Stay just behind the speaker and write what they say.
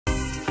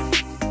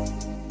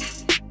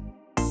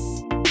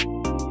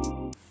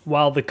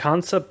While the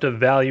concept of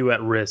value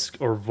at risk,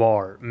 or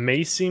VaR,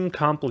 may seem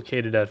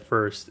complicated at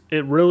first,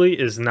 it really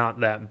is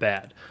not that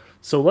bad.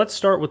 So let's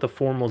start with a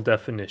formal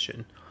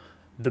definition.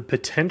 The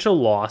potential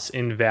loss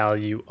in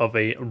value of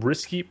a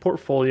risky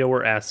portfolio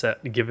or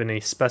asset given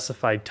a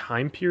specified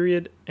time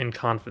period and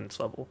confidence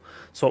level.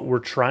 So what we're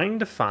trying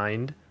to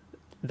find,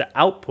 the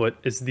output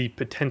is the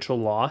potential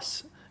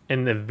loss,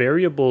 and the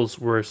variables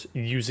we're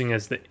using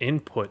as the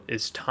input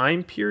is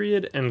time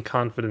period and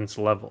confidence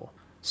level.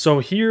 So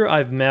here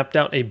I've mapped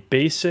out a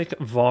basic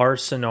VaR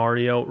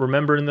scenario.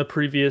 Remember in the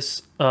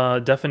previous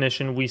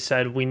definition, we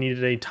said we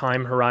needed a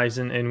time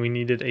horizon and we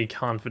needed a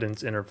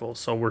confidence interval.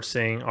 So we're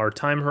saying our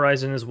time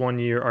horizon is 1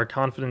 year, our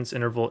confidence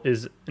interval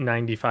is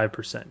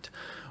 95%.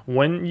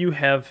 When you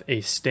have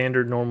a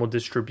standard normal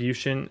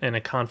distribution and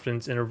a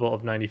confidence interval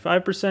of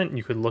 95%,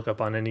 you could look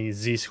up on any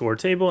z-score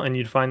table and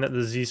you'd find that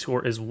the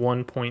z-score is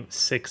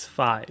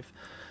 1.65.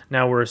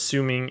 Now we're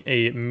assuming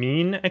a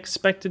mean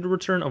expected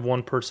return of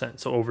 1%.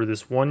 So over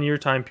this 1 year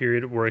time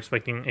period, we're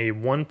expecting a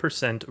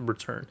 1%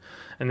 return.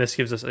 And this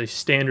gives us a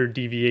standard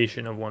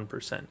deviation of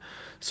 1%.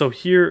 So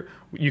here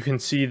you can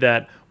see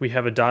that we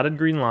have a dotted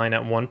green line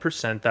at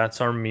 1%.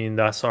 That's our mean,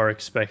 that's our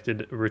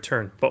expected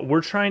return. But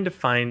we're trying to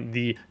find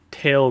the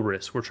tail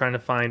risk. We're trying to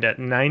find at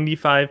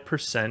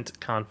 95%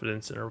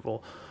 confidence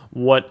interval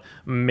what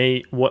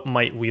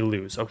might we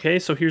lose. Okay,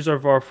 so here's our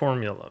VaR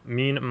formula: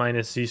 mean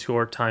minus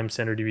z-score times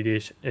standard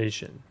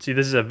deviation. See,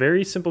 this is a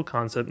very simple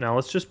concept. Now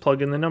let's just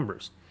plug in the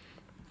numbers.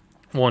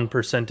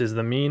 1% is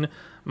the mean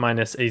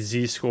minus a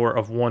z-score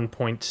of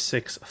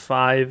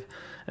 1.65,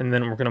 and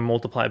then we're going to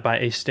multiply it by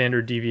a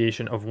standard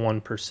deviation of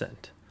 1%.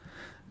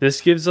 This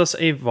gives us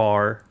a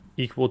VaR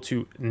equal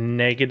to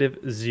negative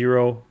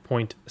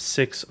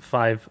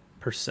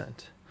 0.65%.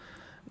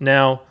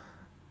 Now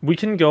we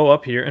can go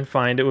up here and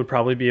find it would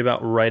probably be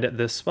about right at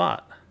this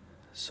spot.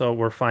 So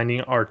we're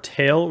finding our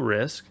tail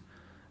risk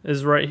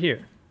is right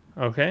here,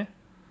 okay?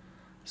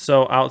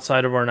 So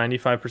outside of our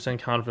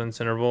 95%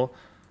 confidence interval,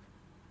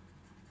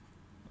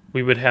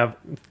 we would have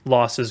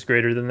losses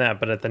greater than that.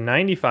 But at the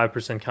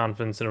 95%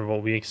 confidence interval,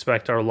 we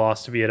expect our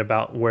loss to be at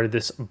about where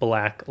this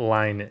black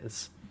line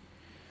is.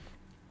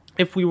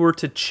 If we were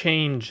to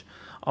change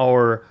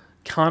our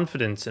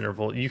confidence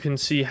interval, you can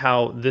see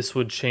how this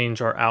would change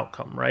our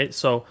outcome, right?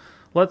 So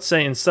let's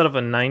say instead of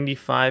a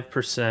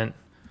 95%,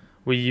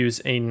 we use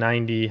a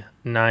 99%.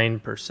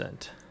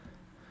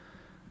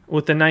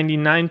 With the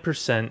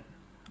 99%,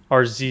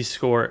 our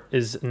z-score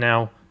is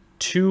now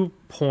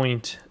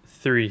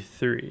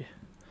 2.33.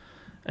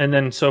 And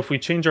then, so if we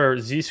change our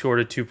z-score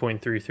to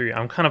 2.33,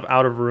 I'm kind of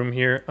out of room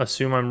here.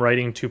 Assume I'm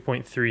writing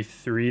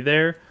 2.33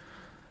 there.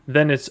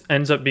 Then it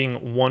ends up being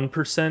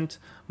 1%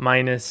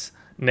 minus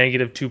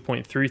negative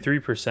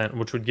 2.33%,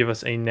 which would give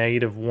us a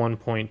negative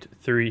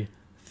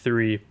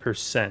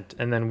 1.33%.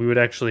 And then we would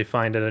actually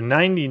find at a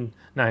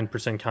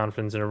 99%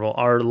 confidence interval,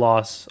 our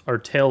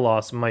tail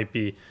loss might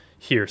be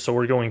here. So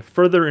we're going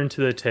further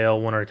into the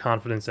tail when our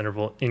confidence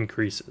interval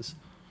increases.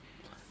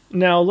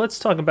 Now let's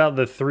talk about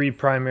the three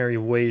primary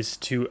ways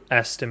to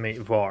estimate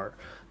VaR.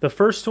 The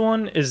first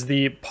one is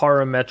the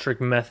parametric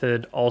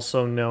method,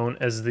 also known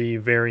as the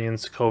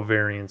variance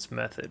covariance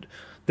method.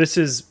 This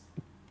is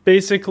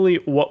basically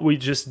what we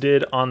just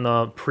did on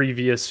the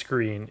previous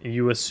screen.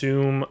 You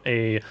assume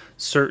a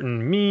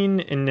certain mean,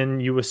 and then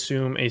you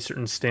assume a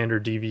certain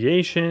standard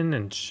deviation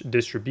and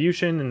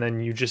distribution, and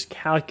then you just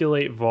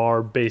calculate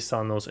VaR based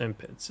on those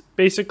inputs.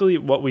 Basically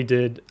what we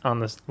did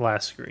on this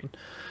last screen.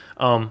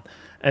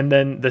 And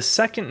then the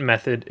second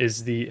method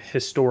is the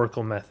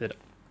historical method.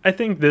 I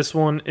think this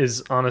one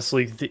is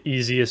honestly the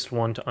easiest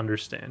one to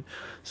understand.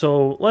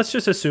 So let's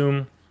just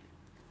assume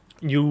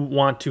you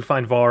want to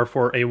find VaR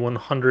for a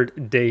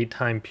 100-day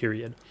time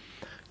period.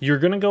 You're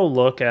going to go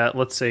look at,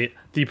 let's say,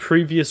 the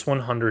previous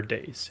 100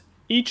 days.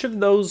 Each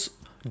of those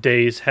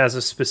days has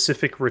a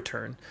specific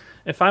return.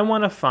 If I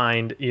want to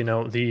find,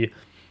 the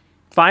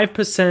 5%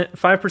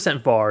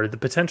 VaR, the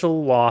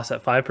potential loss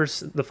at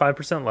 5%, the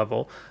 5%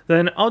 level,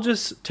 then I'll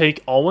just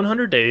take all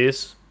 100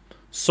 days,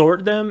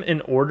 sort them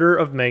in order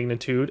of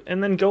magnitude,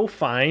 and then go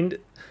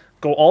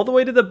all the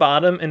way to the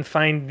bottom and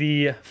find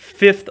the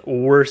fifth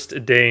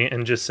worst day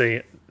and just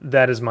say,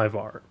 that is my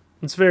VaR.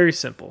 It's very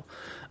simple.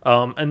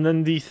 And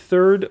then the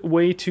third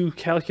way to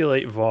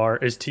calculate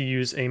VaR is to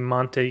use a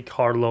Monte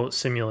Carlo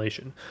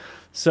simulation.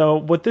 So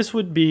what this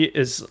would be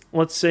is,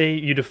 let's say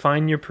you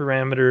define your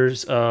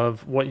parameters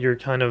of what you're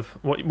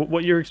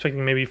what you're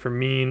expecting maybe for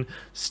mean,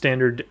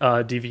 standard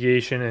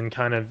deviation, and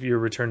kind of your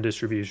return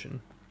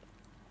distribution.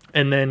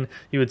 And then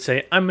you would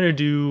say, I'm going to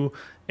do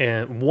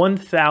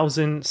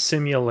 1,000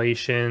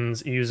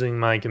 simulations using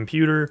my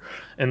computer.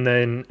 And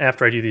then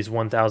after I do these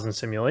 1,000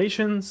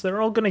 simulations,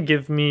 they're all going to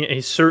give me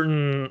a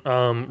certain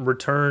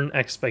return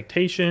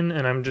expectation.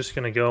 And I'm just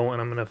going to go and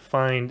I'm going to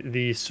find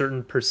the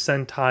certain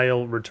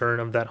percentile return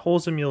of that whole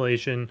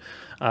simulation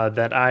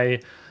that I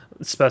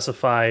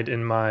specified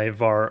in my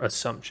VaR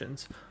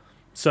assumptions.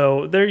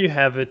 So there you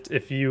have it.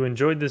 If you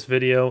enjoyed this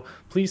video,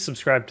 please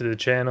subscribe to the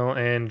channel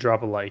and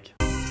drop a like.